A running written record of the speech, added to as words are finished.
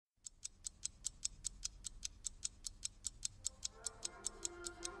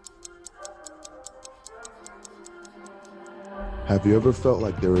Have you ever felt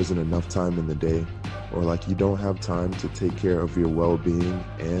like there isn't enough time in the day, or like you don't have time to take care of your well-being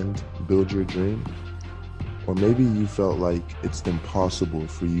and build your dream? Or maybe you felt like it's impossible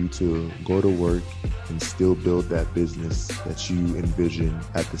for you to go to work and still build that business that you envision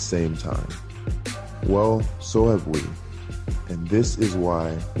at the same time. Well, so have we. And this is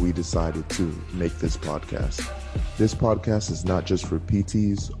why we decided to make this podcast. This podcast is not just for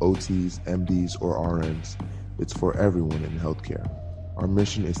PTs, OTs, MDs, or RNs. It's for everyone in healthcare. Our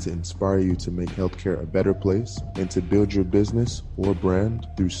mission is to inspire you to make healthcare a better place and to build your business or brand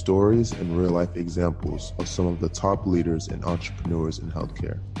through stories and real-life examples of some of the top leaders and entrepreneurs in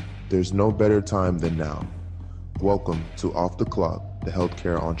healthcare. There's no better time than now. Welcome to Off the Clock, the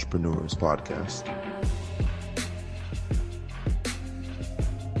Healthcare Entrepreneurs Podcast.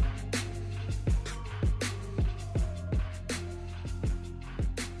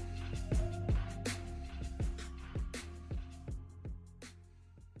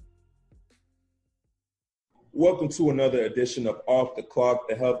 Welcome to another edition of Off the Clock,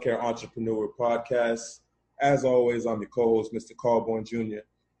 the Healthcare Entrepreneur Podcast. As always, I'm your co-host, Mr. Carlborn Jr.,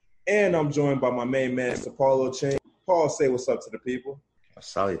 and I'm joined by my main man, Mr. Paul O'Chain. Paul, say what's up to the people.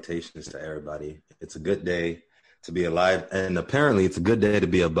 Salutations to everybody. It's a good day to be alive, and apparently it's a good day to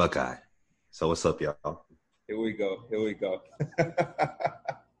be a Buckeye. So what's up, y'all? Here we go.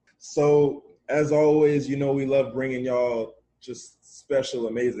 So, as always, you know we love bringing y'all just special,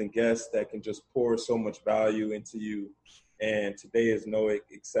 amazing guests that can just pour so much value into you. And today is no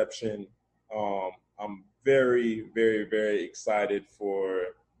exception. I'm very, very, very excited for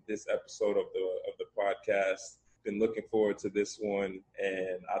this episode of the podcast. Been looking forward to this one,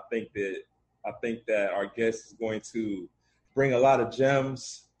 and I think that our guest is going to bring a lot of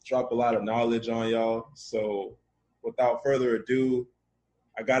gems, drop a lot of knowledge on y'all. So, without further ado,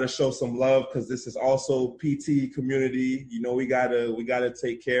 I gotta show some love because this is also PT community. You know, we gotta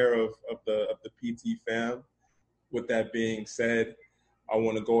take care of the PT fam. With that being said, I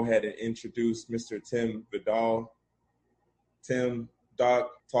want to go ahead and introduce Mr. Tim Vidal. Tim,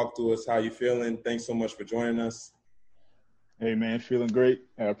 Doc, talk to us. How you feeling? Thanks so much for joining us. Hey man, feeling great.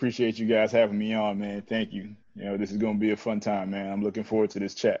 I appreciate you guys having me on, man. Thank you. You know, this is gonna be a fun time, man. I'm looking forward to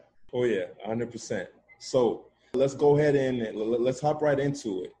this chat. Oh yeah, 100%. So let's go ahead and let's hop right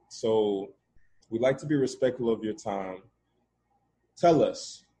into it. So we'd like to be respectful of your time. Tell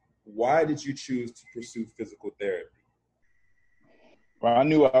us, why did you choose to pursue physical therapy? Well, I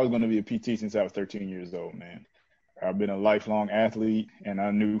knew I was going to be a PT since I was 13 years old, man. I've been a lifelong athlete, and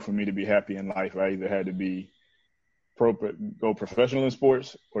I knew for me to be happy in life, I either had to be go professional in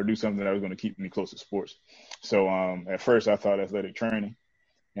sports or do something that was going to keep me close to sports. So at first I thought athletic training,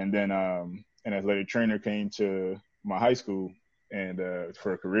 and then an athletic trainer came to my high school and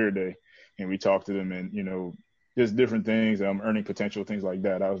for a career day, and we talked to them, and you know, just different things, earning potential, things like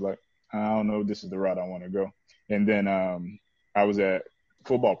that. I was like, I don't know if this is the route I want to go. And then I was at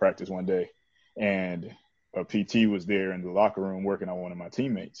football practice one day, and a PT was there in the locker room working on one of my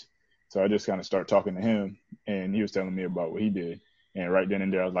teammates. So I just kind of started talking to him, and he was telling me about what he did. And right then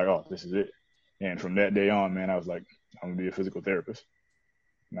and there, I was like, oh, this is it. And from that day on, man, I was like, I'm going to be a physical therapist.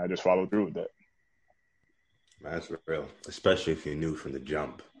 And I just followed through with that. That's real, especially if you knew from the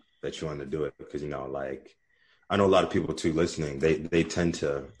jump that you wanted to do it. Because, you know, like, I know a lot of people, too, listening, they tend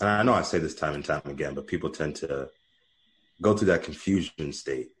to, and I know I say this time and time again, but people tend to go through that confusion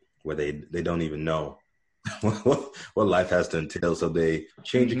state where they don't even know what life has to entail. So they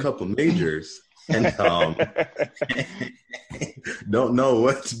change a couple majors and don't know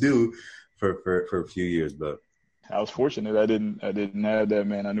what to do for a few years. But I was fortunate. I didn't have that,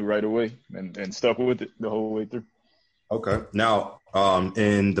 man. I knew right away and stuck with it the whole way through. Okay. Now,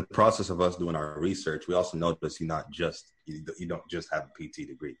 in the process of us doing our research, we also noticed you don't just have a PT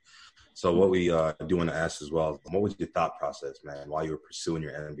degree. So what we do want to ask as well, what was your thought process, man, while you were pursuing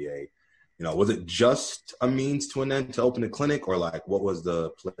your MBA? You know, was it just a means to an end to open a clinic, or like what was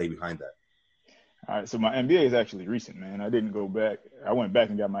the play behind that? All right, so my MBA is actually recent, man. I didn't go back. I went back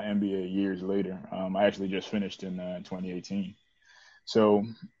and got my MBA years later. I actually just finished in 2018. So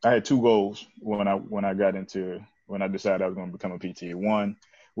I had two goals when I decided I was going to become a PT. One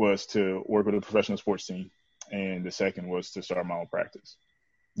was to work with a professional sports team, and the second was to start my own practice.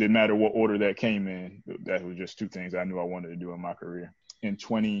 Didn't matter what order that came in. That was just two things I knew I wanted to do in my career. In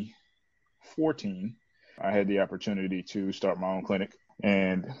 2014, I had the opportunity to start my own clinic,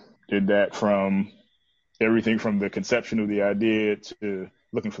 and did that from everything from the conception of the idea to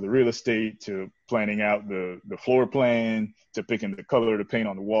looking for the real estate to planning out the floor plan to picking the color of the paint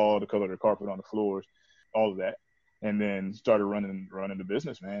on the wall, the color of the carpet on the floors, all of that. And then started running the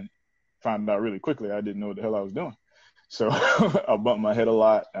business, man. Found out really quickly I didn't know what the hell I was doing. So I bumped my head a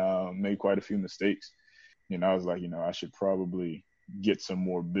lot, made quite a few mistakes. I was like, I should probably get some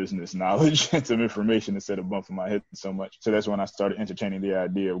more business knowledge and some information instead of bumping my head so much. So that's when I started entertaining the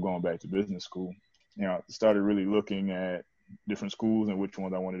idea of going back to business school. I started really looking at different schools and which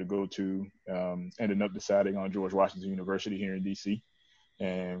ones I wanted to go to. Ended up deciding on George Washington University here in DC,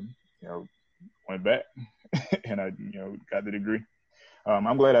 and went back and I got the degree.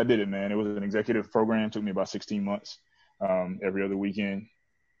 I'm glad I did it, man. It was an executive program. It took me about 16 months, every other weekend.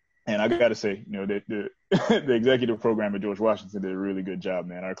 And I got to say, the executive program at George Washington did a really good job,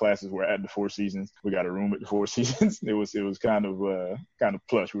 man. Our classes were at the Four Seasons. We got a room at the Four Seasons. It was kind of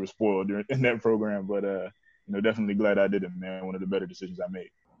plush. We were spoiled in that program, but definitely glad I did it, man. One of the better decisions I made.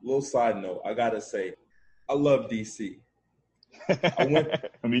 Little side note, I gotta say, I love DC.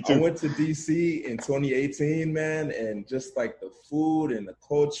 Me too. I went to DC in 2018, man, and just like the food and the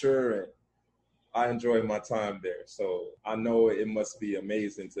culture, and I enjoyed my time there. So I know it must be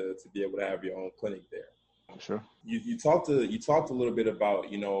amazing to be able to have your own clinic there. Sure. You talked a little bit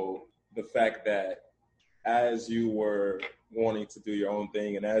about, the fact that as you were wanting to do your own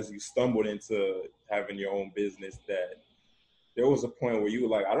thing and as you stumbled into having your own business, that there was a point where you were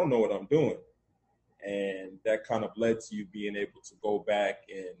like, I don't know what I'm doing. And that kind of led to you being able to go back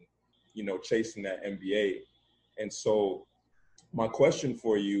and, chasing that MBA. And so my question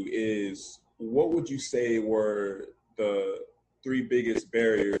for you is, what would you say were the 3 biggest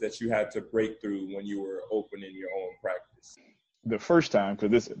barriers that you had to break through when you were opening your own practice? The first time,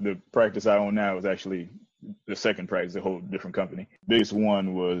 because the practice I own now is actually the second practice, a whole different company. Biggest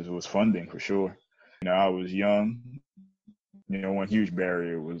one was funding, for sure. I was young. One huge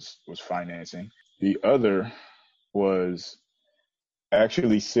barrier was financing. The other was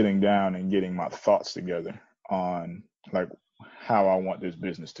actually sitting down and getting my thoughts together on like how I want this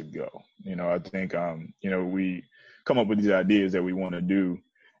business to go. I think, we come up with these ideas that we want to do,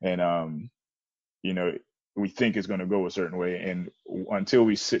 and, we think it's going to go a certain way. And until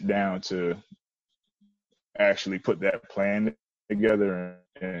we sit down to actually put that plan together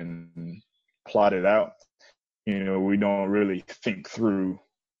and plot it out, we don't really think through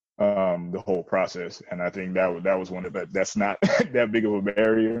the whole process. And I think that was one of that's not that big of a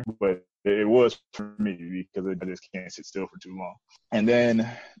barrier, but it was for me because I just can't sit still for too long. And then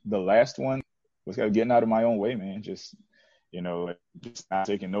the last one was getting out of my own way, man. Just not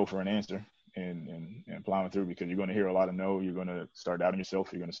taking no for an answer and plowing through, because you're going to hear a lot of no. You're going to start doubting yourself.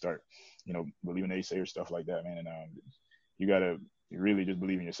 You're going to start, believing naysayers, stuff like that, man. And you got to really just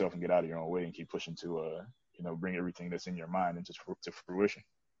believe in yourself and get out of your own way and keep pushing to, bring everything that's in your mind into to fruition.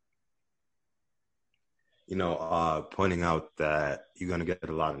 Pointing out that you're going to get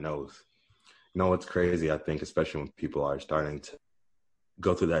a lot of no's. What's crazy, I think, especially when people are starting to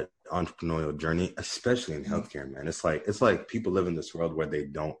go through that entrepreneurial journey, especially in healthcare, man. It's like people live in this world where they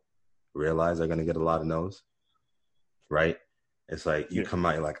don't realize they're going to get a lot of no's, right? It's like you come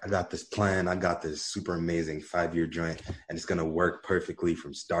out, you're like, I got this plan. I got this super amazing 5-year joint, and it's going to work perfectly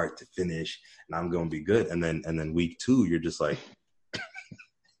from start to finish, and I'm going to be good. And then week 2, you're just like,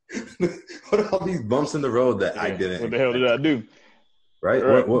 what are all these bumps in the road that I didn't? What the hell did I do?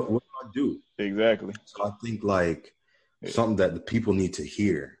 Right? What did I do? Exactly. So I think like something that the people need to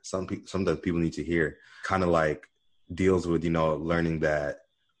hear, something that people need to hear kind of like deals with, learning that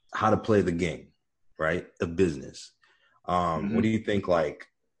how to play the game, right? Of business. What do you think, like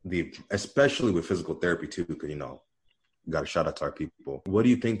especially with physical therapy too, because, you got to shout out to our people. What do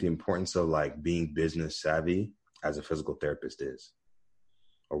you think the importance of like being business savvy as a physical therapist is?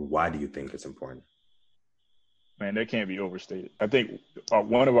 Or why do you think it's important? Man, that can't be overstated. I think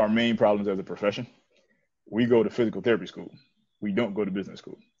one of our main problems as a profession, we go to physical therapy school. We don't go to business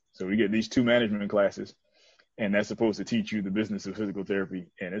school. So we get these 2 management classes, and that's supposed to teach you the business of physical therapy,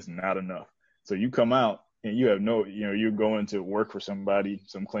 and it's not enough. So you come out and you have you're going to work for somebody,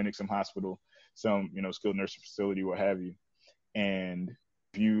 some clinic, some hospital, some, skilled nursing facility, what have you. And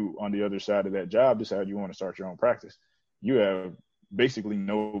if you, on the other side of that job, decide you want to start your own practice, you have basically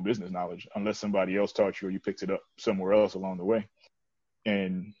no business knowledge unless somebody else taught you or you picked it up somewhere else along the way.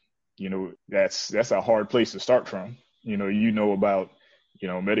 And, that's a hard place to start from. About,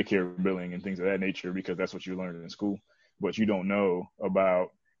 Medicare billing and things of that nature because that's what you learned in school. But you don't know about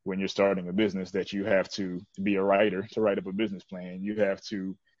when you're starting a business that you have to be a writer to write up a business plan. You have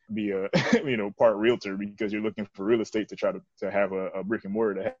to be a, part realtor because you're looking for real estate to try to have a brick and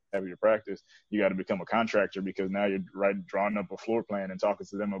mortar to have your practice. You got to become a contractor because now you're drawing up a floor plan and talking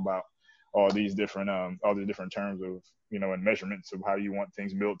to them about all these different terms of, and measurements of how you want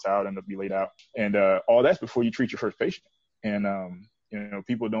things built out and to be laid out. And all that's before you treat your first patient. And,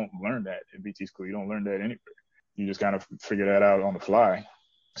 people don't learn that in BT school. You don't learn that anywhere. You just kind of figure that out on the fly.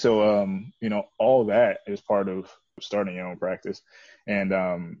 So, all that is part of starting your own practice.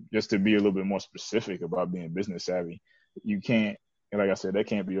 And just to be a little bit more specific about being business savvy, you can't, like I said, that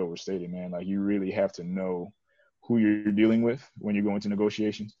can't be overstated, man. Like, you really have to know who you're dealing with when you go into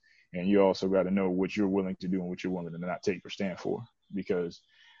negotiations. And you also got to know what you're willing to do and what you're willing to not take or stand for, because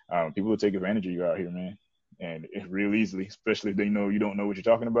people will take advantage of you out here, man. And it's real easily, especially if they know you don't know what you're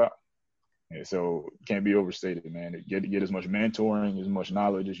talking about. And so it can't be overstated, man. Get as much mentoring, as much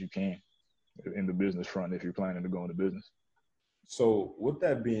knowledge as you can in the business front if you're planning to go into business. So with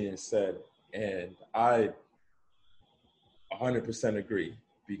that being said, and I 100% agree,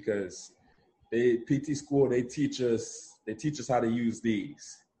 because PT school, they teach us how to use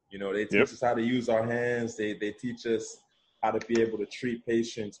these. They teach us how to use our hands. They teach us how to be able to treat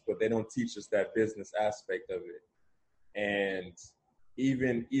patients, but they don't teach us that business aspect of it. And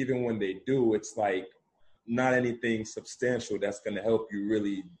even when they do, it's like not anything substantial that's going to help you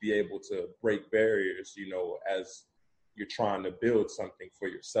really be able to break barriers, as you're trying to build something for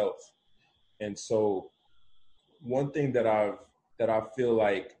yourself. And so one thing that I feel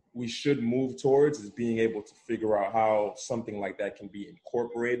like we should move towards is being able to figure out how something like that can be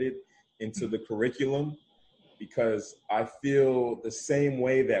incorporated into the curriculum, because I feel the same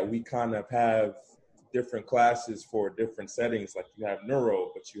way that we kind of have different classes for different settings. Like, you have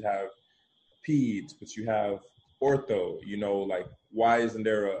neuro, but you have peds, but you have ortho, like, why isn't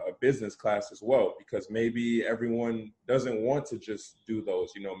there a business class as well? Because maybe everyone doesn't want to just do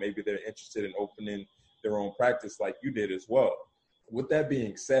those, maybe they're interested in opening their own practice like you did as well. With that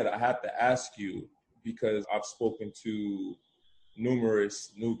being said, I have to ask you, because I've spoken to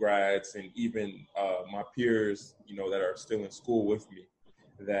numerous new grads and even my peers, that are still in school with me,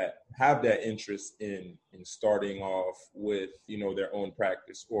 that have that interest in starting off with, their own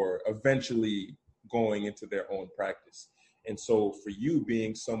practice, or eventually going into their own practice. And so for you,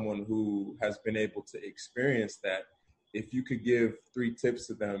 being someone who has been able to experience that, if you could give 3 tips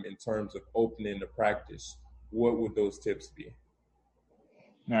to them in terms of opening the practice, what would those tips be?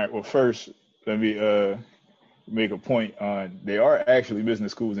 All right. Well, first, let me make a point on, there are actually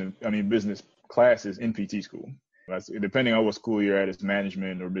business schools business classes in PT school. Depending on what school you're at, it's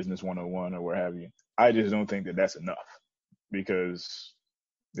management or business 101 or what have you. I just don't think that that's enough, because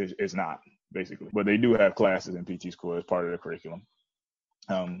it's not, basically. But they do have classes in PT school as part of the curriculum.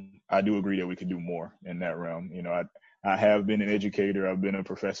 I do agree that we could do more in that realm. I have been an educator. I've been a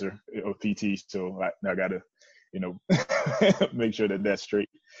professor of PT, so I got to, make sure that that's straight.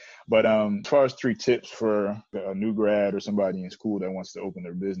 But as far as 3 tips for a new grad or somebody in school that wants to open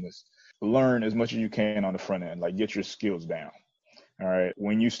their business, learn as much as you can on the front end. Like, get your skills down. All right.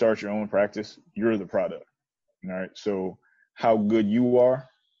 When you start your own practice, you're the product. All right. So how good you are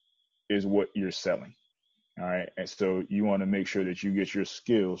is what you're selling. All right. And so you want to make sure that you get your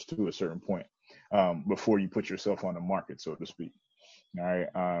skills to a certain point before you put yourself on the market, so to speak. All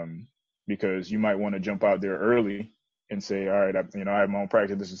right. Because you might want to jump out there early and say, all right, I have my own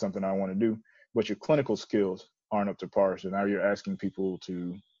practice. This is something I want to do. But your clinical skills aren't up to par. So now you're asking people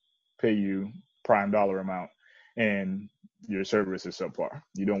to pay you prime dollar amount and your service is subpar.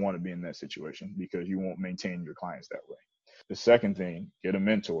 You don't want to be in that situation, because you won't maintain your clients that way. The second thing, get a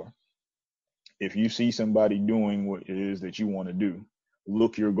mentor. If you see somebody doing what it is that you want to do,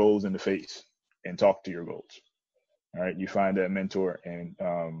 look your goals in the face and talk to your goals. All right. You find that mentor and,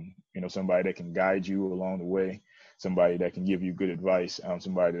 somebody that can guide you along the way, somebody that can give you good advice,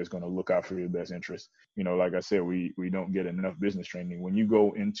 somebody that's going to look out for your best interest. Like I said, we don't get enough business training. When you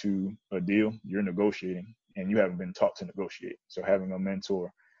go into a deal, you're negotiating and you haven't been taught to negotiate. So having a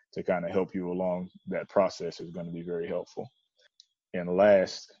mentor to kind of help you along that process is going to be very helpful. And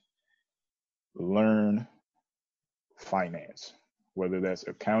last, learn finance, whether that's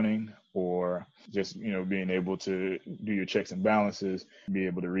accounting or just, being able to do your checks and balances, be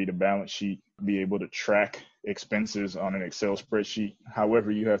able to read a balance sheet, be able to track expenses on an Excel spreadsheet.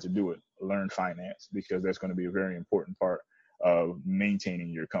 However you have to do it, learn finance, because that's going to be a very important part of maintaining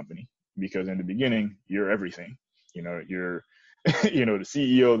your company. Because in the beginning, you're everything. You're, the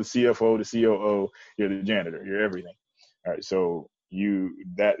CEO, the CFO, the COO, you're the janitor, you're everything. All right. So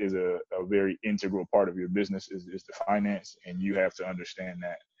that is a very integral part of your business is the finance, and you have to understand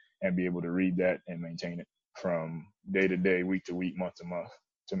that and be able to read that and maintain it from day to day, week to week, month to month,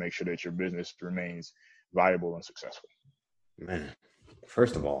 to make sure that your business remains viable and successful. Man,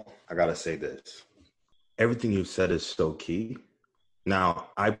 first of all, I got to say this. Everything you said is so key. Now,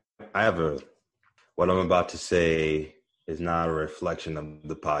 I have what I'm about to say is not a reflection of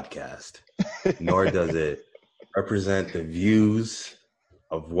the podcast, nor does it represent the views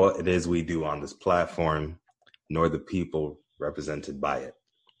of what it is we do on this platform, nor the people represented by it.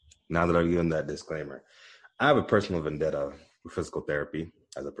 Now that I've given that disclaimer, I have a personal vendetta with physical therapy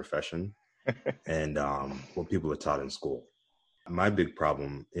as a profession and what people are taught in school. My big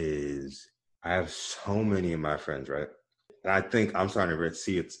problem is I have so many of my friends, right? And I think I'm starting to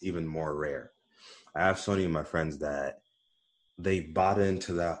see it's even more rare. I have so many of my friends that they bought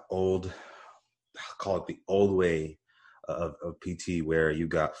into that old, I'll call it the old way of PT, where you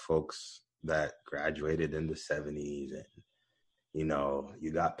got folks that graduated in the 70s and, you know,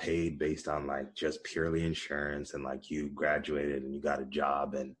 you got paid based on like just purely insurance, and like you graduated and you got a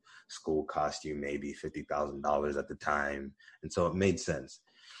job and school cost you maybe $50,000 at the time. And so it made sense.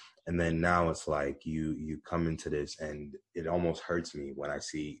 And then now it's like you come into this, and it almost hurts me when I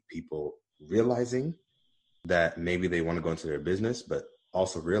see people realizing that maybe they want to go into their business, but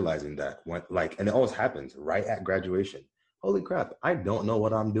also realizing that when, like, and it always happens right at graduation. Holy crap, I don't know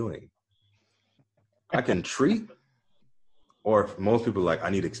what I'm doing. I can treat, or if most people are like,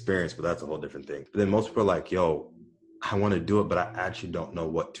 I need experience, but that's a whole different thing. But then most people are like, yo, I want to do it, but I actually don't know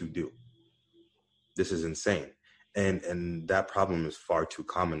what to do. This is insane. And that problem is far too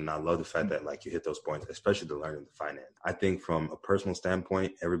common. And I love the fact that like you hit those points, especially the learning the finance. I think from a personal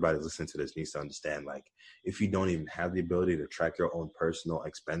standpoint, everybody listening to this needs to understand, like, if you don't even have the ability to track your own personal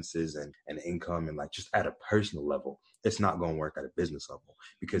expenses and income, and like just at a personal level, it's not going to work at a business level.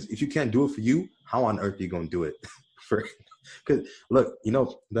 Because if you can't do it for you, how on earth are you going to do it for? Because look, you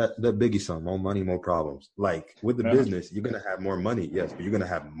know, that Biggie song, more money, more problems. Like with the business, you're going to have more money, yes, but you're going to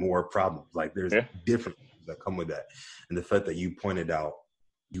have more problems. Like there's different that come with that. And the fact that you pointed out,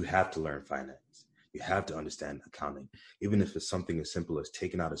 you have to learn finance. You have to understand accounting, even if it's something as simple as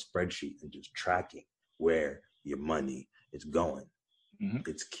taking out a spreadsheet and just tracking where your money is going. Mm-hmm.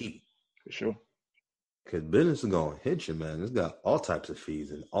 It's key. For sure. Because business is going to hit you, man. It's got all types of fees,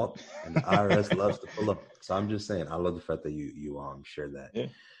 and the IRS loves to pull up. So I'm just saying, I love the fact that you share that. Yeah.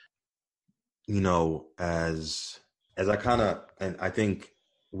 You know, as I kind of, and I think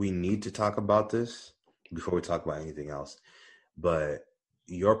we need to talk about this before we talk about anything else, but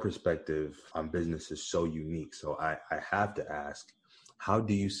your perspective on business is so unique. So I have to ask, how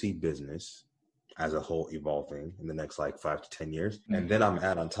do you see business as a whole evolving in the next like 5 to 10 years? Mm-hmm. And then I'm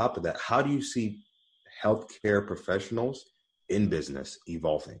add on top of that, how do you see healthcare professionals in business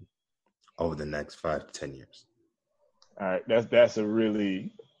evolving over the next 5 to 10 years? All right, that's a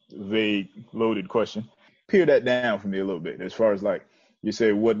really vague, loaded question. Pare that down for me a little bit, as far as like, you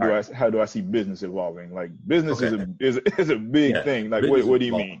say, how do I see business evolving? Like business is a big thing. Like what do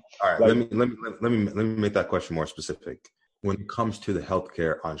you mean? All right, like, let me make that question more specific. When it comes to the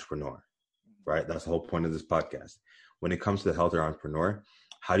healthcare entrepreneur, right? That's the whole point of this podcast. When it comes to the healthcare entrepreneur,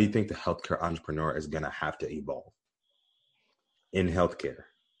 how do you think the healthcare entrepreneur is going to have to evolve in healthcare?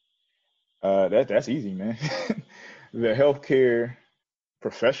 That's easy, man. The healthcare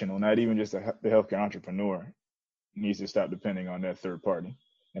professional, not even just the healthcare entrepreneur, needs to stop depending on that third party,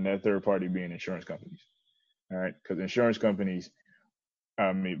 and that third party being insurance companies. All right. Because insurance companies,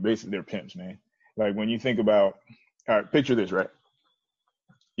 I mean, basically they're pimps, man. Like when you think about, all right, picture this, right?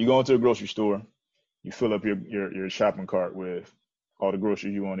 You go into a grocery store, you fill up your shopping cart with all the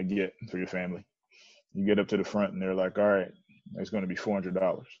groceries you want to get for your family. You get up to the front and they're like, all right, it's going to be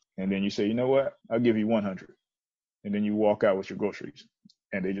 $400. And then you say, you know what? I'll give you $100. And then you walk out with your groceries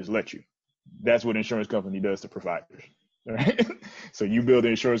and they just let you. That's what insurance company does to providers. Right? So you build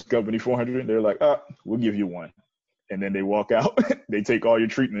an insurance company $400, they're like, we'll give you $1. And then they walk out, they take all your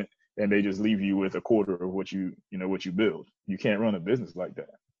treatment and they just leave you with a quarter of what you build. You can't run a business like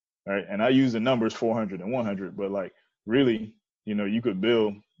that. Right? And I use the numbers 400 and 100, but like really, you could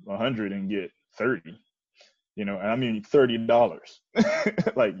bill 100 and get 30, and I mean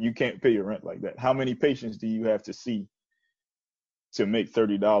 $30. Like you can't pay your rent like that. How many patients do you have to see to make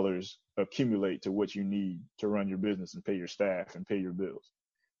 $30 accumulate to what you need to run your business and pay your staff and pay your bills?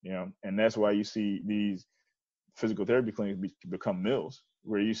 And that's why you see these physical therapy clinics become mills,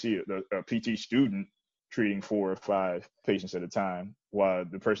 where you see a PT student treating 4 or 5 patients at a time, while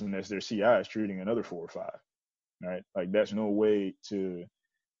the person that's their CI is treating another 4 or 5. Right? Like that's no way to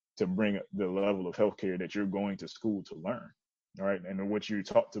bring the level of healthcare that you're going to school to learn. All right. And what you're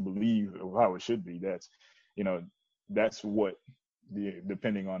taught to believe of how it should be. That's what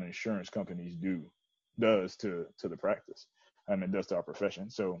depending on insurance companies does to the practice, and it does to our profession.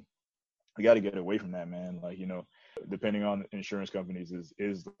 So we got to get away from that, man. Like, depending on insurance companies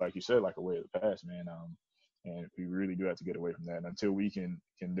is like you said, like a way of the past, man. And we really do have to get away from that until we can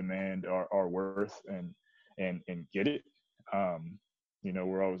demand our worth and get it.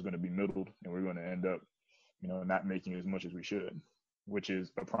 We're always going to be middled, and we're going to end up, not making as much as we should. which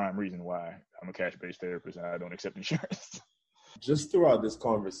is a prime reason why I'm a cash-based therapist and I don't accept insurance. Just throughout this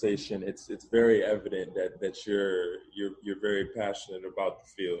conversation, it's very evident that you're very passionate about the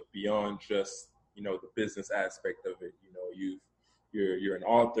field beyond just, you know, the business aspect of it. You know, you're an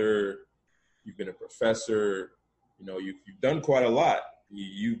author, you've been a professor, you know, you've done quite a lot.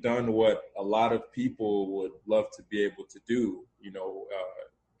 You've done what a lot of people would love to be able to do, you know,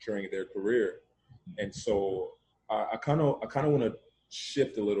 during their career. And so I kind of want to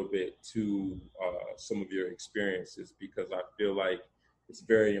shift a little bit to some of your experiences, because I feel like it's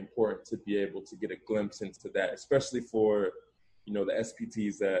very important to be able to get a glimpse into that, especially for, you know, the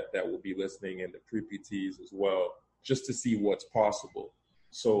SPTs that will be listening and the pre-PTs as well, just to see what's possible.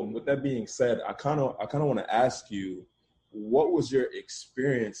 So with that being said, I kind of want to ask you, what was your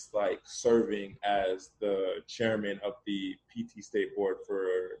experience like serving as the chairman of the PT State Board for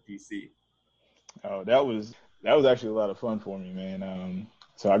DC? Oh, that was actually a lot of fun for me, man.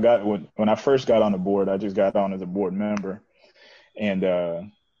 So I got when I first got on the board, I just got on as a board member, and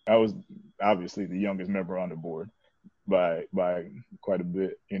I was obviously the youngest member on the board by quite a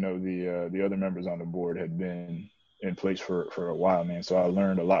bit. You know, the other members on the board had been in place for a while, man. So I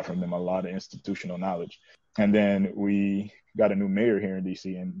learned a lot from them, a lot of institutional knowledge. And then we got a new mayor here in DC,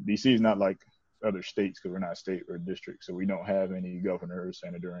 and DC is not like other states because we're not a state or a district, so we don't have any governor or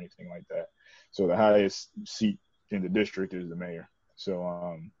senator or anything like that. So the highest seat in the district is the mayor.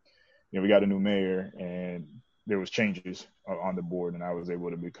 So you know, we got a new mayor, and there was changes on the board, and I was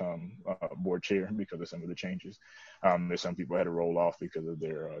able to become board chair because of some of the changes. There's some people had to roll off because of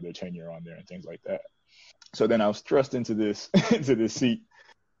their tenure on there and things like that. So then I was thrust into this seat,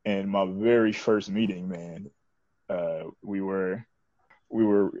 and my very first meeting, man, we were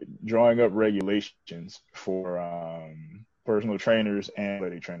drawing up regulations for personal trainers and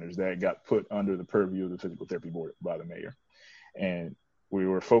athletic trainers that got put under the purview of the physical therapy board by the mayor. And we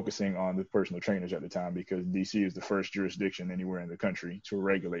were focusing on the personal trainers at the time because DC is the first jurisdiction anywhere in the country to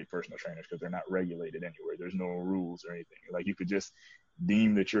regulate personal trainers, because they're not regulated anywhere. There's no rules or anything. Like, you could just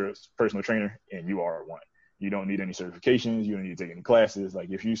deem that you're a personal trainer and you are one. You don't need any certifications. You don't need to take any classes. Like,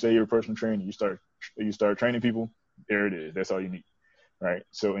 if you say you're a personal trainer, you start training people, there it is. That's all you need. Right.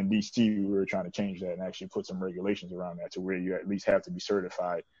 So in DC, we were trying to change that and actually put some regulations around that to where you at least have to be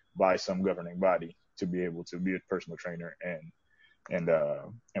certified by some governing body to be able to be a personal trainer and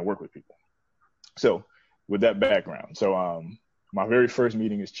work with people. So with that background, so my very first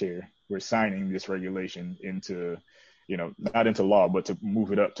meeting as chair, we're signing this regulation into, you know, not into law, but to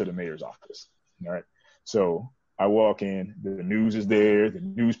move it up to the mayor's office. All right. So I walk in, the news is there, the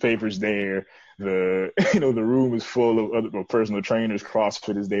newspaper's there, the room is full of other personal trainers,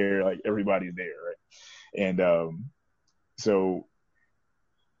 CrossFit is there, like everybody's there, right? And so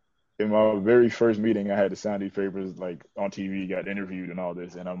in my very first meeting, I had to sign these papers, like on TV, got interviewed and all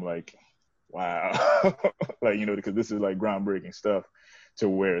this, and I'm like, wow, like, you know, because this is like groundbreaking stuff to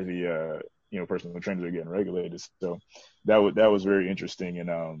where the personal trainers are getting regulated. So that was very interesting, and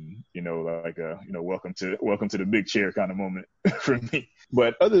welcome to the big chair kind of moment for me.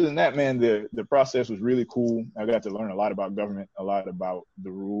 But other than that, man, the process was really cool. I got to learn a lot about government, a lot about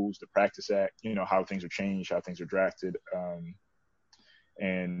the rules, the Practice Act, you know, how things are changed, how things are drafted,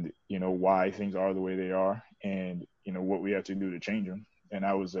 and you know why things are the way they are, and you know what we have to do to change them. And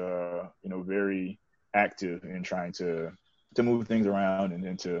I was very active in trying to move things around and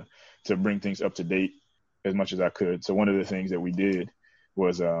then to bring things up to date as much as I could. So one of the things that we did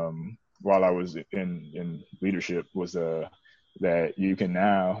was, while I was in leadership, was that you can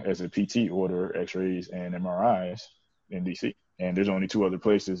now, as a PT, order X-rays and MRIs in DC. And there's only 2 other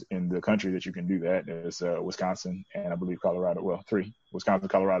places in the country that you can do that. There's Wisconsin and I believe Colorado. Well, 3, Wisconsin,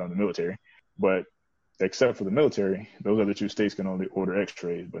 Colorado, and the military. But except for the military, those other 2 states can only order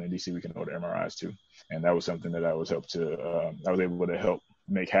X-rays, but in DC we can order MRIs too. And that was something that I was able to help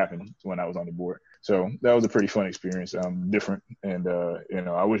make happen when I was on the board. So that was a pretty fun experience, different. And,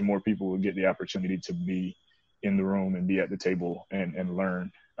 I wish more people would get the opportunity to be in the room and be at the table and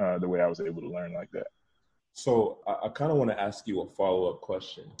learn the way I was able to learn like that. So I kind of want to ask you a follow-up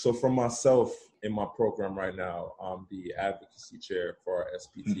question. So for myself in my program right now, I'm the advocacy chair for our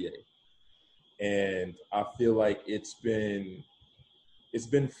SPTA. And I feel like it's been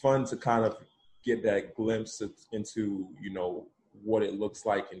fun to kind of get that glimpse into, you know, what it looks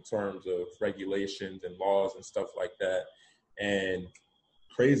like in terms of regulations and laws and stuff like that. And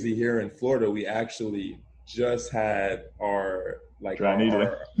crazy, here in Florida, we actually just had our dry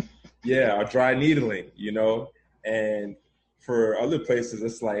needling, you know. And for other places,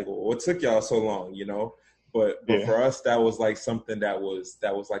 it's like, well, what took y'all so long, you know? But for us, that was like something that was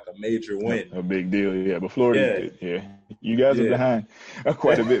like a major win. A big deal, yeah. But Florida, you guys are behind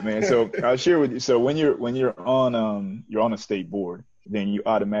quite a bit, man. So I'll share with you. So when you're on a state board, then you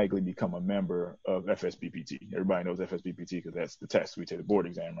automatically become a member of FSBPT. Everybody knows FSBPT because that's the test. We take the board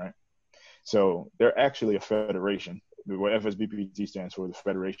exam, right? So they're actually a federation. What FSBPT stands for, the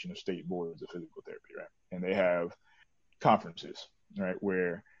Federation of State Boards of Physical Therapy, right? And they have conferences, right,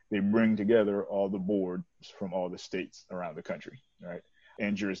 where they bring together all the boards from all the states around the country, right,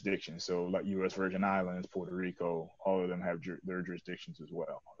 and jurisdictions. So like U.S. Virgin Islands, Puerto Rico, all of them have their jurisdictions as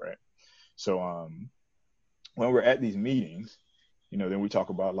well, right? So when we're at these meetings, then we talk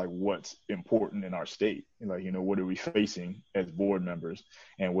about like what's important in our state, like, what are we facing as board members,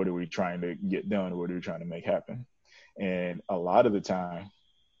 and what are we trying to get done, what are we trying to make happen. And a lot of the time,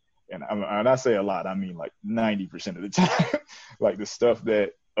 and I say a lot, I mean like 90% of the time, like the stuff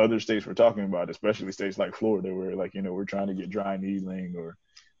that other states were talking about, especially states like Florida, where like, we're trying to get dry needling or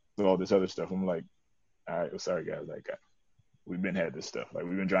all this other stuff. I'm like, all right, well, sorry guys, like we've been had this stuff. Like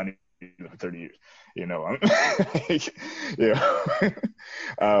we've been dry needling for 30 years,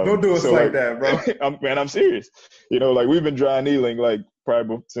 Don't do us like that, bro. I'm serious. Like we've been dry needling like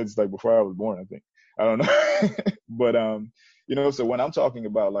probably since like before I was born, I think. I don't know. But, so when I'm talking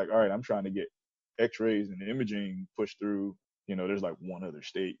about like, all right, I'm trying to get x-rays and imaging pushed through, there's like one other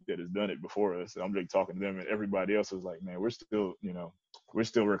state that has done it before us. I'm just talking to them, and everybody else is like, man, we're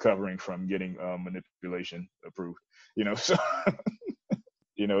still recovering from getting manipulation approved, so,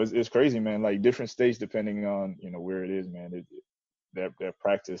 it's crazy, man. Like different states, depending on, where it is, man, that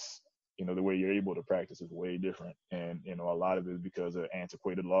practice, the way you're able to practice is way different. And, a lot of it is because of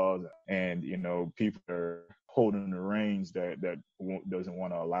antiquated laws, and, people are holding the reins that doesn't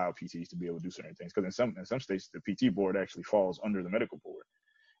want to allow PTs to be able to do certain things. Because in some states, the PT board actually falls under the medical board.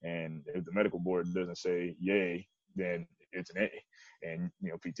 And if the medical board doesn't say yay, then it's an A. And,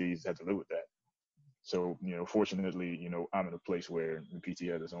 PTs have to live with that. So, fortunately, I'm in a place where the PT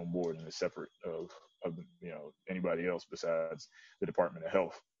has its own board and is separate of anybody else besides the Department of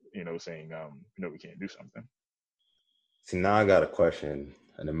Health, saying, we can't do something. See, now I got a question,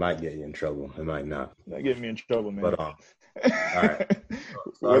 and it might get you in trouble. It might not. That get me in trouble, man. But, all right.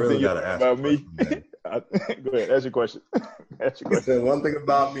 So I really got to ask about me. Go ahead. Ask your question. One thing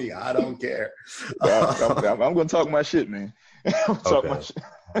about me, I don't care. I'm going to talk my shit, man. Talk my shit.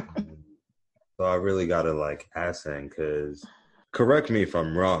 So I really got to like ask then, because correct me if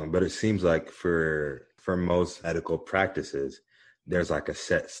I'm wrong, but it seems like for most medical practices, there's like a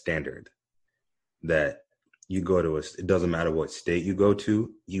set standard that you go to. It doesn't matter what state you go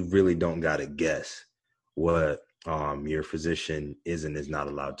to, you really don't got to guess what your physician is and is not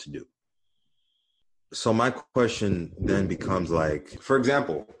allowed to do. So my question then becomes like, for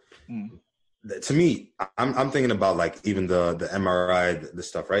example, to me, I'm thinking about like even the MRI, the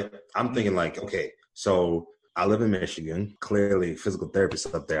stuff, right? I'm thinking like, okay, so I live in Michigan. Clearly, physical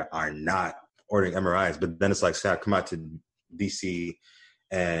therapists up there are not ordering MRIs. But then it's like, say I come out to DC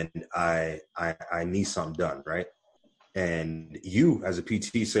and I need something done, right? And you as a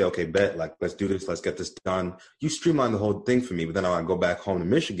PT say, okay, bet, like, let's do this. Let's get this done. You streamline the whole thing for me. But then I go back home to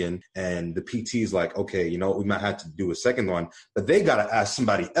Michigan and the PT is like, okay, we might have to do a second one, but they got to ask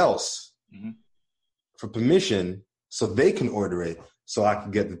somebody else for permission so they can order it, so I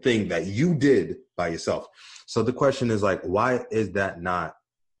can get the thing that you did by yourself. So the question is like, why is there not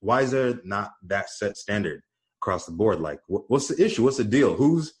that set standard across the board? Like, what's the issue? What's the deal?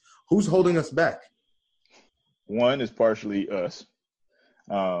 Who's holding us back? One is partially us.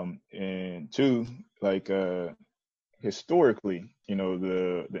 And two, like, historically,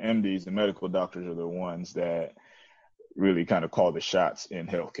 the MDs, the medical doctors are the ones that really kind of call the shots in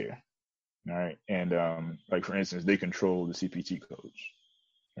healthcare. All right. And like, for instance, they control the CPT codes,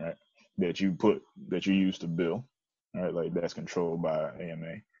 right, that you use to bill. All right. Like, that's controlled by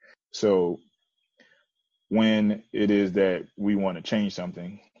AMA. So when it is that we want to change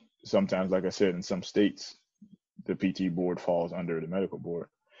something, sometimes, like I said, in some states, the PT board falls under the medical board.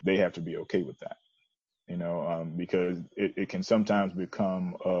 They have to be okay with that, because it can sometimes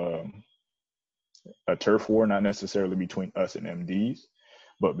become a turf war, not necessarily between us and MDs,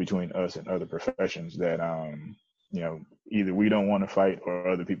 but between us and other professions that, either we don't want to fight or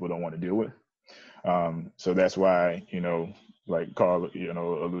other people don't want to deal with. So that's why, like Carl,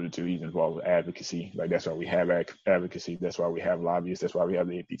 alluded to, he's involved with advocacy. Like, that's why we have advocacy. That's why we have lobbyists. That's why we have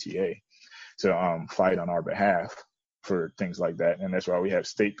the APTA to fight on our behalf for things like that. And that's why we have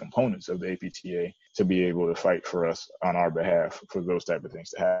state components of the APTA to be able to fight for us on our behalf for those type of things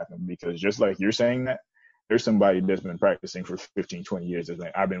to happen. Because just like you're saying that, there's somebody that's been practicing for 15, 20 years that's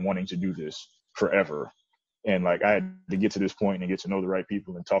like, I've been wanting to do this forever. And like I had to get to this point and get to know the right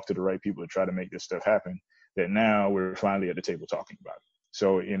people and talk to the right people to try to make this stuff happen, that now we're finally at the table talking about it.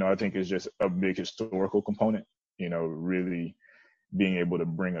 So, I think it's just a big historical component, really being able to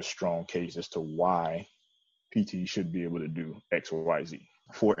bring a strong case as to why PT should be able to do X, Y, Z.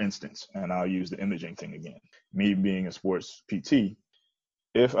 For instance, and I'll use the imaging thing again. Me being a sports PT,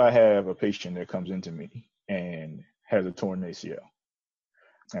 if I have a patient that comes into me and has a torn ACL,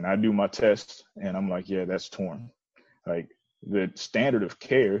 and I do my test and I'm like, yeah, that's torn. Like the standard of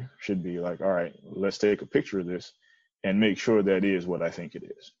care should be like, all right, let's take a picture of this and make sure that is what I think it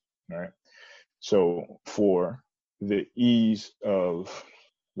is. All right. So for the ease of,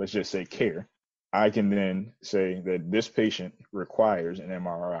 let's just say, care, I can then say that this patient requires an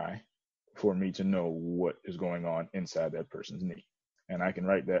MRI for me to know what is going on inside that person's knee. And I can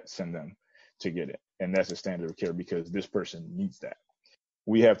write that, send them to get it. And that's a standard of care because this person needs that.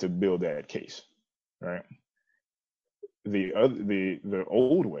 We have to build that case, right? The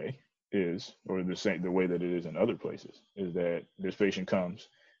old way is, or the way that it is in other places, is that this patient comes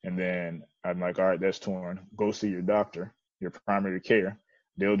and then I'm like, all right, that's torn. Go see your doctor, your primary care.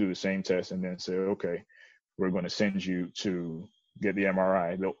 They'll do the same test and then say, okay, we're going to send you to get the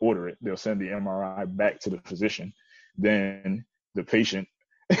MRI. They'll order it. They'll send the MRI back to the physician. Then the patient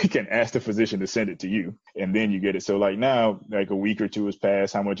can ask the physician to send it to you, and then you get it. So like now, like a week or two has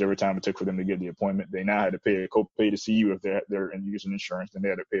passed, how much ever time it took for them to get the appointment. They now had to pay a copay to see you if they're using insurance. Then they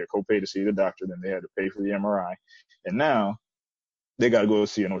had to pay a copay to see the doctor. Then they had to pay for the MRI. And now they got to go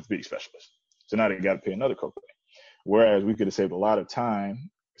see an orthopedic specialist. So now they got to pay another copay. Whereas we could have saved a lot of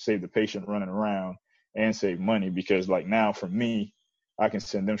time, saved the patient running around, and save money because like now for me, I can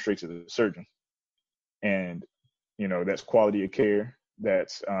send them straight to the surgeon. And, that's quality of care.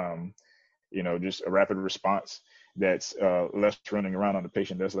 That's, just a rapid response. That's less running around on the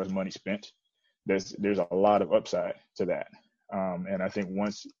patient. That's less money spent. There's a lot of upside to that. And I think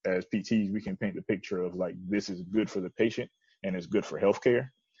once as PTs, we can paint the picture of like, this is good for the patient and it's good for healthcare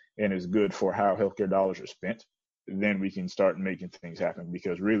and it's good for how healthcare dollars are spent. Then we can start making things happen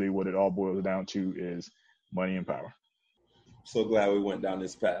because really what it all boils down to is money and power. So glad we went down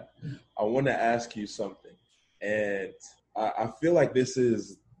this path. I want to ask you something. And I feel like this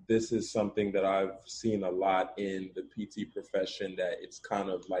is something that I've seen a lot in the PT profession, that it's kind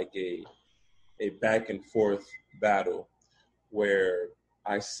of like a back and forth battle where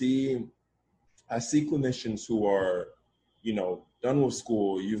I see clinicians who are, done with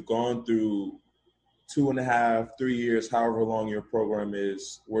school. You've gone through 2.5, 3 years, however long your program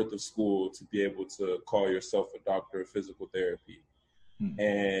is worth of school to be able to call yourself a doctor of physical therapy.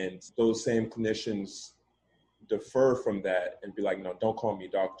 And those same clinicians defer from that and be like, no, don't call me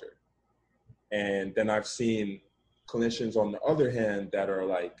doctor. And then I've seen clinicians on the other hand that are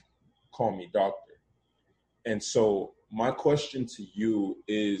like, call me doctor. And so my question to you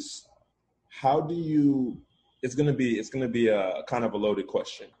is, it's going to be a kind of a loaded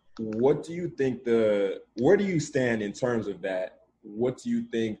question. What do you think where do you stand in terms of that? What do you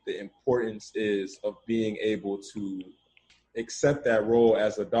think the importance is of being able to accept that role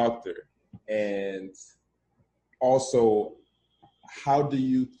as a doctor? And also, how do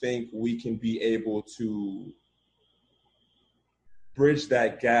you think we can be able to bridge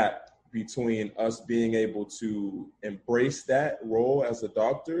that gap between us being able to embrace that role as a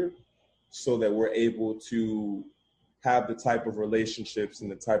doctor so that we're able to have the type of relationships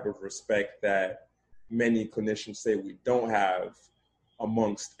and the type of respect that many clinicians say we don't have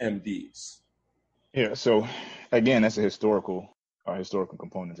amongst MDs? Yeah. So again, that's a historical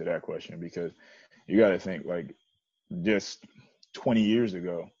component to that question, because you got to think like just 20 years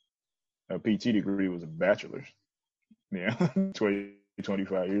ago, a PT degree was a bachelor's, 20,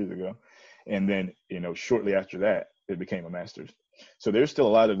 25 years ago. And then, shortly after that, it became a master's. So there's still a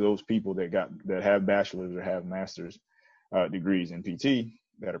lot of those people that have bachelor's or have master's degrees in PT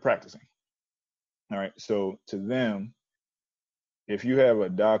that are practicing. All right. So to them, if you have a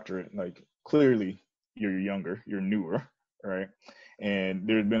doctorate, like clearly you're younger, you're newer, right? And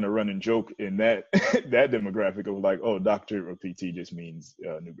there's been a running joke in that that demographic of like, oh, doctor of PT just means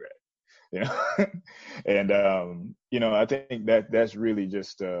new grad, And I think that's really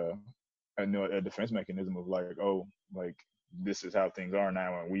just a defense mechanism of like, oh, like this is how things are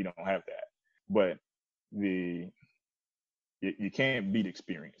now, and we don't have that. But you can't beat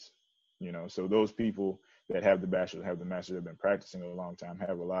experience, So those people that have the bachelor, have the master, have been practicing a long time,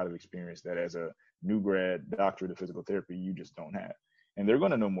 have a lot of experience that as a new grad doctorate of physical therapy, you just don't have. And they're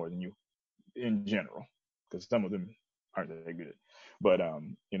going to know more than you in general, because some of them aren't that good. But,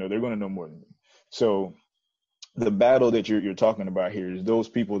 they're going to know more than you. So the battle that you're talking about here is those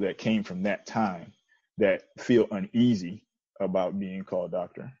people that came from that time that feel uneasy about being called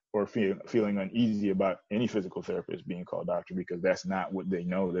doctor, or feeling uneasy about any physical therapist being called doctor, because that's not what they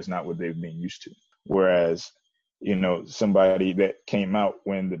know. That's not what they've been used to. Whereas, somebody that came out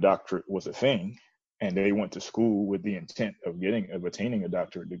when the doctorate was a thing and they went to school with the intent of attaining a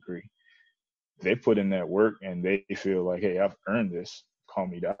doctorate degree, they put in that work and they feel like, hey, I've earned this. Call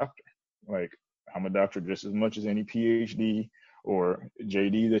me doctor. Like, I'm a doctor just as much as any PhD or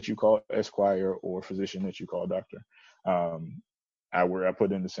JD that you call Esquire, or physician that you call doctor. I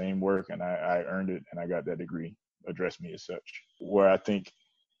put in the same work and I earned it, and I got that degree. Address me as such. Where I think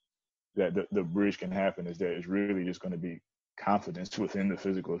that the bridge can happen is that it's really just going to be confidence within the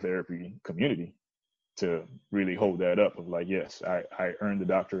physical therapy community to really hold that up of like, yes, I earned the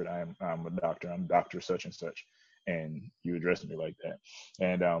doctorate. I'm a doctor. I'm doctor such and such, and you address me like that.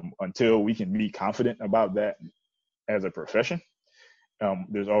 And until we can be confident about that as a profession,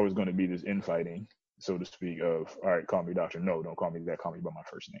 there's always going to be this infighting, so to speak, of, all right, call me doctor. No, don't call me that. Call me by my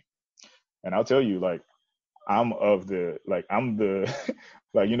first name. And I'll tell you, like, I'm the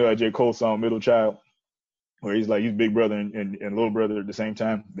like, that J. Cole song Middle Child, where he's like, he's big brother and little brother at the same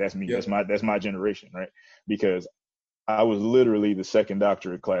time. That's me. Yep. That's my generation, right? Because I was literally the second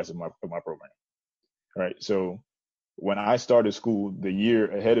doctorate class of my program, right? So when I started school, the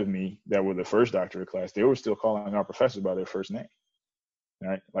year ahead of me that were the first doctorate class, they were still calling our professors by their first name,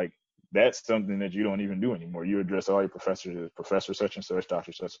 right? Like, that's something that you don't even do anymore. You address all your professors as professor such and such,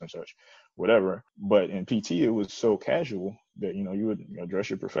 doctor such and such, whatever. But in PT, it was so casual that, you would address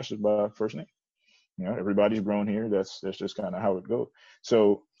your professors by first name. Everybody's grown here. That's just kind of how it goes.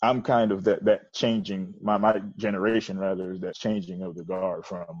 So I'm kind of that changing, my generation rather, is that changing of the guard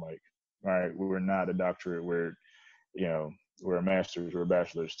from like, all right, we're not a doctorate, we're a master's or a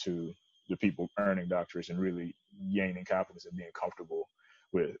bachelor's, to the people earning doctorates and really gaining confidence and being comfortable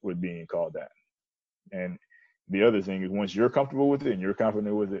with being called that. And the other thing is, once you're comfortable with it and you're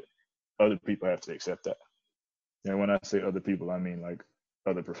confident with it, other people have to accept that. And when I say other people, I mean like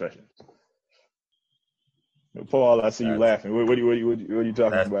other professions. Paul, I see you laughing. What are you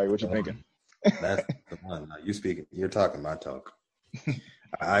talking about? What you thinking? That's the one. You speaking. You're talking my talk.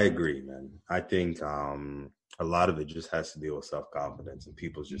 I agree, man. I think a lot of it just has to deal with self-confidence and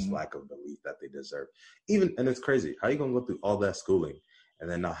people's just lack of belief that they deserve. And it's crazy. How are you going to go through all that schooling and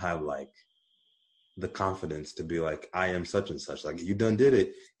then not have like the confidence to be like, I am such and such? Like, you done did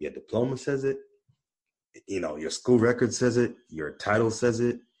it. Your diploma says it. Your school record says it. Your title says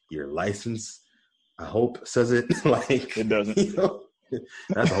it. Your license, I hope, says it. Like, it doesn't.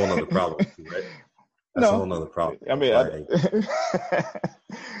 That's a whole nother problem, right? That's a whole nother problem. I mean,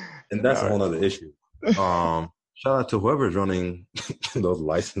 and that's a whole nother issue. Shout out to whoever's running those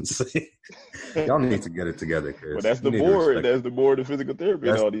licenses. Y'all need to get it together. Well, that's the board. That's the board of physical therapy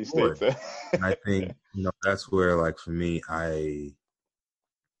in all these states. And I think that's where, like, for me, I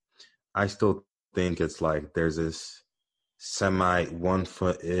still think it's like there's this semi 1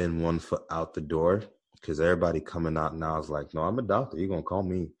 foot in, 1 foot out the door, because everybody coming out now is like, no, I'm a doctor. You're gonna call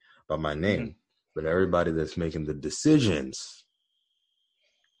me by my name. Mm-hmm. But everybody that's making the decisions.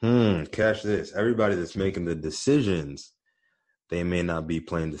 Catch this. Everybody that's making the decisions, they may not be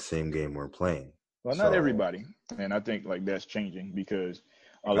playing the same game we're playing. Well, not everybody. And I think like that's changing, because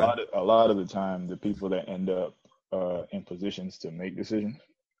a lot of the time, the people that end up in positions to make decisions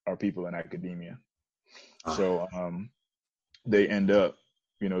are people in academia. So they end up,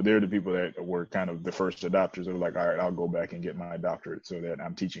 they're the people that were kind of the first adopters of like, all right, I'll go back and get my doctorate so that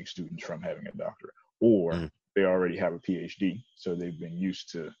I'm teaching students from having a doctorate. Or they already have a PhD, so they've been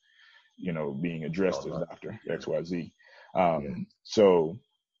used to, being addressed as Dr. XYZ. So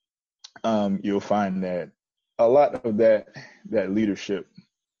you'll find that a lot of that leadership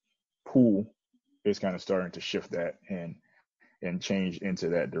pool is kind of starting to shift that and change into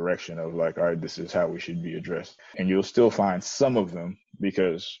that direction of like, all right, this is how we should be addressed. And you'll still find some of them,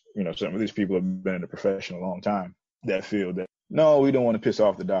 because, some of these people have been in the profession a long time, that feel that, no, we don't want to piss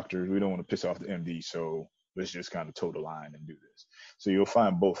off the doctors. We don't want to piss off the MD. So let's just kind of toe the line and do this. So you'll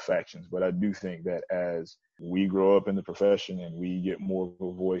find both factions. But I do think that as we grow up in the profession and we get more of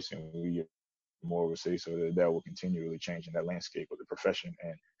a voice and we get more of a say, so that will continually change in that landscape of the profession,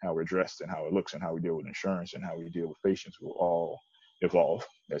 and how we're dressed and how it looks and how we deal with insurance and how we deal with patients will all evolve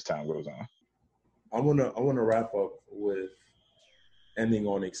as time goes on. I wanna wrap up with ending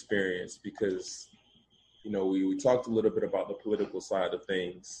on experience, because we talked a little bit about the political side of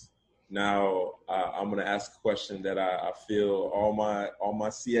things. Now I'm going to ask a question that I feel all my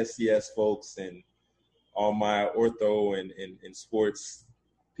CSCS folks and all my ortho and sports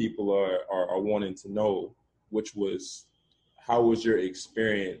people are wanting to know, which was, how was your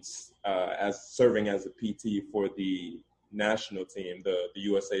experience as serving as a PT for the national team, the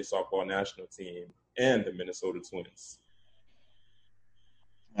USA softball national team, and the Minnesota Twins.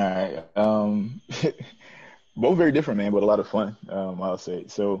 All right. Both very different, man, but a lot of fun, I'll say.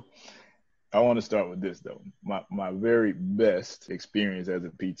 So I want to start with this, though. My very best experience as a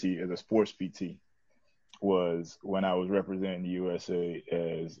PT, as a sports PT, was when I was representing the USA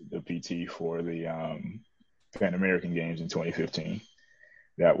as the PT for the Pan American Games in 2015.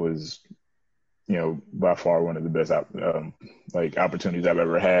 That was, by far one of the best opportunities I've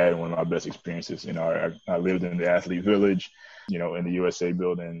ever had. One of my best experiences. I lived in the athlete village, in the USA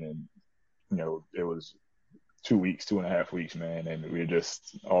building, and it was 2.5 weeks, man, and we were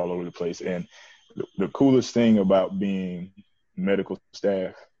just all over the place. And the coolest thing about being medical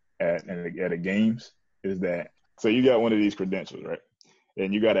staff at a games is that, so you got one of these credentials, right?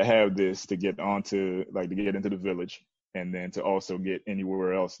 And you got to have this to get onto, to get into the village, and then to also get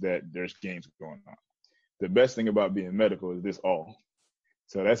anywhere else that there's games going on. The best thing about being medical is this all.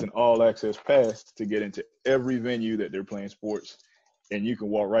 So that's an all access pass to get into every venue that they're playing sports, and you can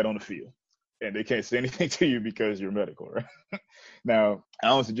walk right on the field. And they can't say anything to you because you're medical, right? Now, I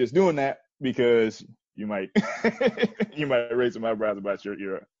don't suggest doing that because you might raise some eyebrows about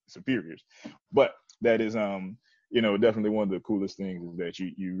your superiors. But that is, definitely one of the coolest things is that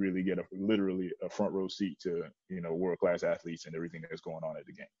you really get literally a front row seat to, world-class athletes and everything that's going on at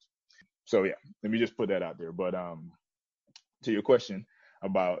the games. So, yeah, let me just put that out there. But to your question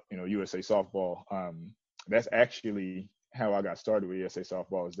about, USA softball, that's actually how I got started with USA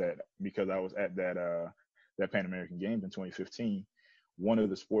softball, is that because I was at that Pan American Games in 2015, one of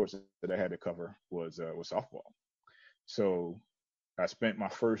the sports that I had to cover was softball. So I spent my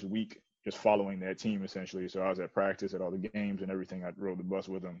first week just following that team, essentially. So I was at practice at all the games and everything. I rode the bus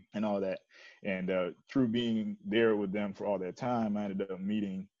with them and all that. And through being there with them for all that time, I ended up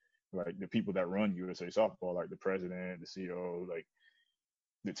meeting the people that run USA softball, like the president, the CEO,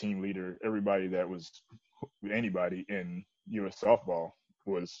 the team leader, everybody that was anybody in US softball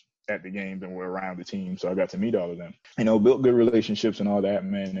was at the games and were around the team. So I got to meet all of them, built good relationships and all that,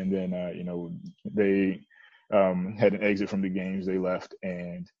 man. And then, they had an exit from the games. They left.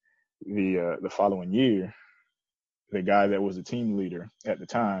 And the following year, the guy that was the team leader at the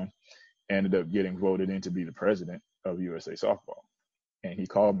time ended up getting voted in to be the president of USA softball. And he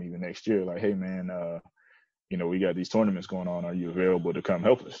called me the next year like, hey, man, we got these tournaments going on. Are you available to come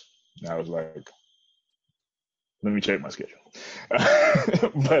help us? And I was like, let me check my schedule.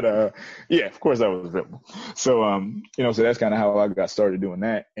 But yeah, of course I was available. So, so that's kind of how I got started doing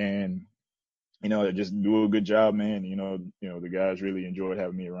that. And, just do a good job, man. The guys really enjoyed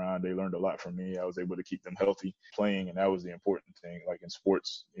having me around. They learned a lot from me. I was able to keep them healthy playing. And that was the important thing. Like in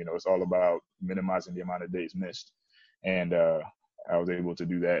sports, it's all about minimizing the amount of days missed. And, I was able to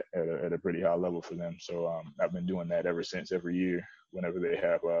do that at a pretty high level for them. So I've been doing that ever since. Every year, whenever they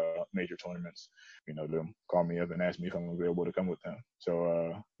have major tournaments, they'll call me up and ask me if I'm available to come with them.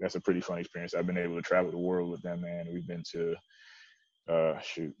 So that's a pretty fun experience. I've been able to travel the world with them, man. We've been to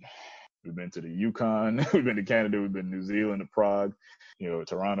we've been to the Yukon, we've been to Canada, we've been to New Zealand, to Prague,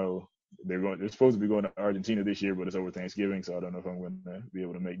 Toronto. They're supposed to be going to Argentina this year, but it's over Thanksgiving, so I don't know if I'm going to be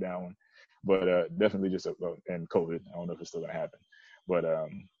able to make that one. But definitely and COVID, I don't know if it's still going to happen. But,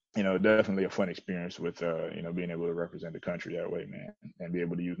 definitely a fun experience with, being able to represent the country that way, man, and be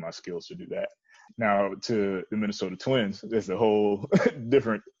able to use my skills to do that. Now, to the Minnesota Twins, it's a whole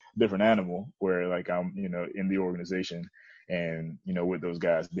different animal where, I'm, in the organization and, with those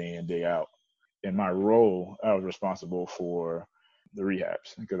guys day in, day out. In my role, I was responsible for the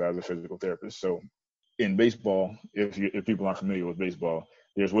rehabs because I was a physical therapist. So in baseball, if people aren't familiar with baseball,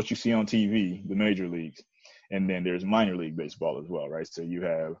 there's what you see on TV, the major leagues, and then there's minor league baseball as well, right? So you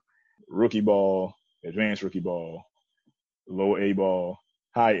have rookie ball, advanced rookie ball, low A ball,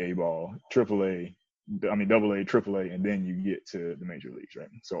 high A ball, double A, triple A, and then you get to the major leagues, right?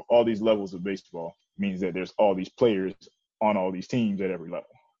 So all these levels of baseball means that there's all these players on all these teams at every level.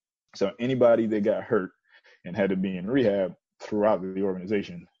 So anybody that got hurt and had to be in rehab throughout the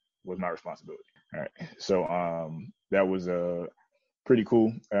organization was my responsibility. All right. So that was pretty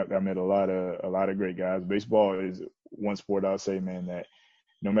cool. I met a lot of great guys. Baseball is one sport I'll say, man, that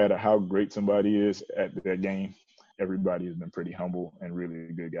no matter how great somebody is at that game, everybody has been pretty humble and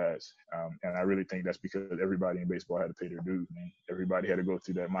really good guys. And I really think that's because everybody in baseball had to pay their dues, man. Everybody had to go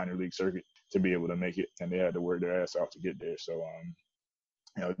through that minor league circuit to be able to make it, and they had to work their ass off to get there. So,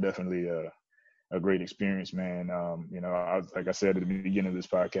 definitely a great experience, man. Like I said at the beginning of this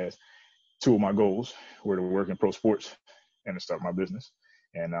podcast, two of my goals were to work in pro sports and to start my business.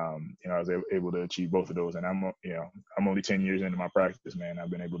 And, I was able to achieve both of those. And I'm only 10 years into my practice, man. I've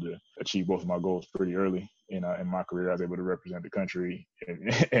been able to achieve both of my goals pretty early in my career. I was able to represent the country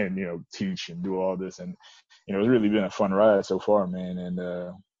and teach and do all this. And, it's really been a fun ride so far, man. And,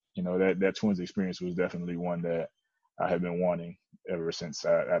 that Twins experience was definitely one that I have been wanting ever since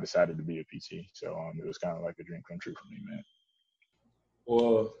I decided to be a PT. So it was kind of like a dream come true for me, man.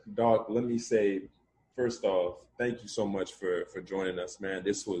 Well, Doc, let me say, first off, thank you so much for joining us, man.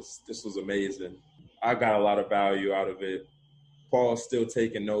 This was amazing. I got a lot of value out of it. Paul's still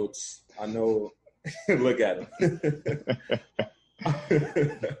taking notes. I know. Look at him.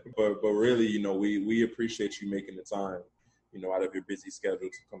 but really, we appreciate you making the time, out of your busy schedule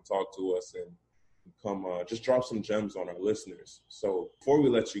to come talk to us and come just drop some gems on our listeners. So before we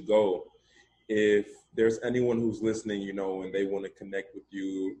let you go, if there's anyone who's listening, and they want to connect with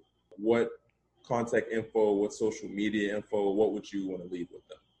you, what contact info, what social media info, what would you want to leave with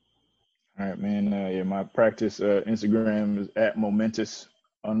them? All right, man. My practice Instagram is at Momentous_SM.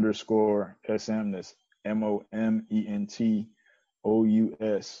 That's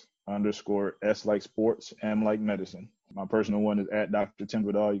MOMENTOUS_S like sports, M like medicine. My personal one is at Dr. Tim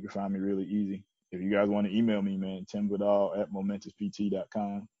Vidal. You can find me really easy. If you guys want to email me, man,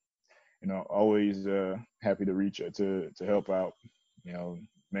 timvidal@momentouspt.com. Always happy to reach out to help out,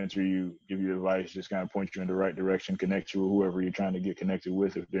 mentor you, give you advice, just kind of point you in the right direction, connect you with whoever you're trying to get connected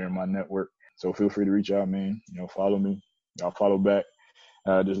with if they're in my network. So feel free to reach out, man. Follow me. I'll follow back.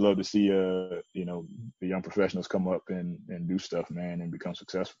 Just love to see, the young professionals come up and do stuff, man, and become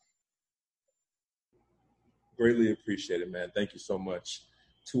successful. Greatly appreciate it, man. Thank you so much.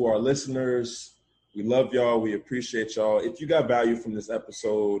 To our listeners, we love y'all. We appreciate y'all. If you got value from this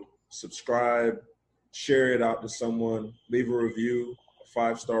episode, subscribe, share it out to someone, leave a review, a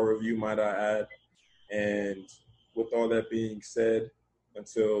 5-star review, might I add. And with all that being said,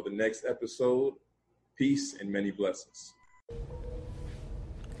 until the next episode, peace and many blessings.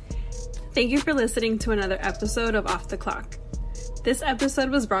 Thank you for listening to another episode of Off the Clock. This episode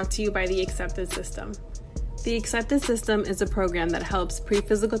was brought to you by the Accepted System. The Accepted System is a program that helps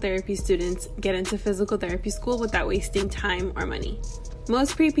pre-physical therapy students get into physical therapy school without wasting time or money.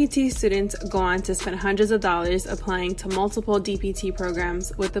 Most pre-PT students go on to spend hundreds of dollars applying to multiple DPT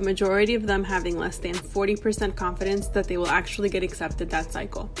programs, with the majority of them having less than 40% confidence that they will actually get accepted that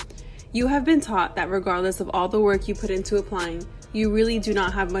cycle. You have been taught that regardless of all the work you put into applying, you really do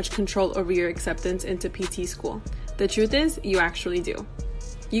not have much control over your acceptance into PT school. The truth is, you actually do.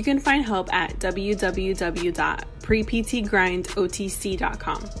 You can find help at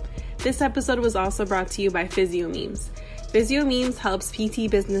www.preptgrindotc.com. This episode was also brought to you by PhysioMemes. PhysioMemes helps PT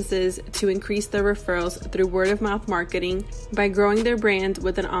businesses to increase their referrals through word-of-mouth marketing by growing their brand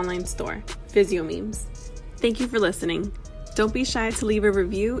with an online store. PhysioMemes. Thank you for listening. Don't be shy to leave a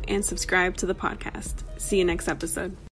review and subscribe to the podcast. See you next episode.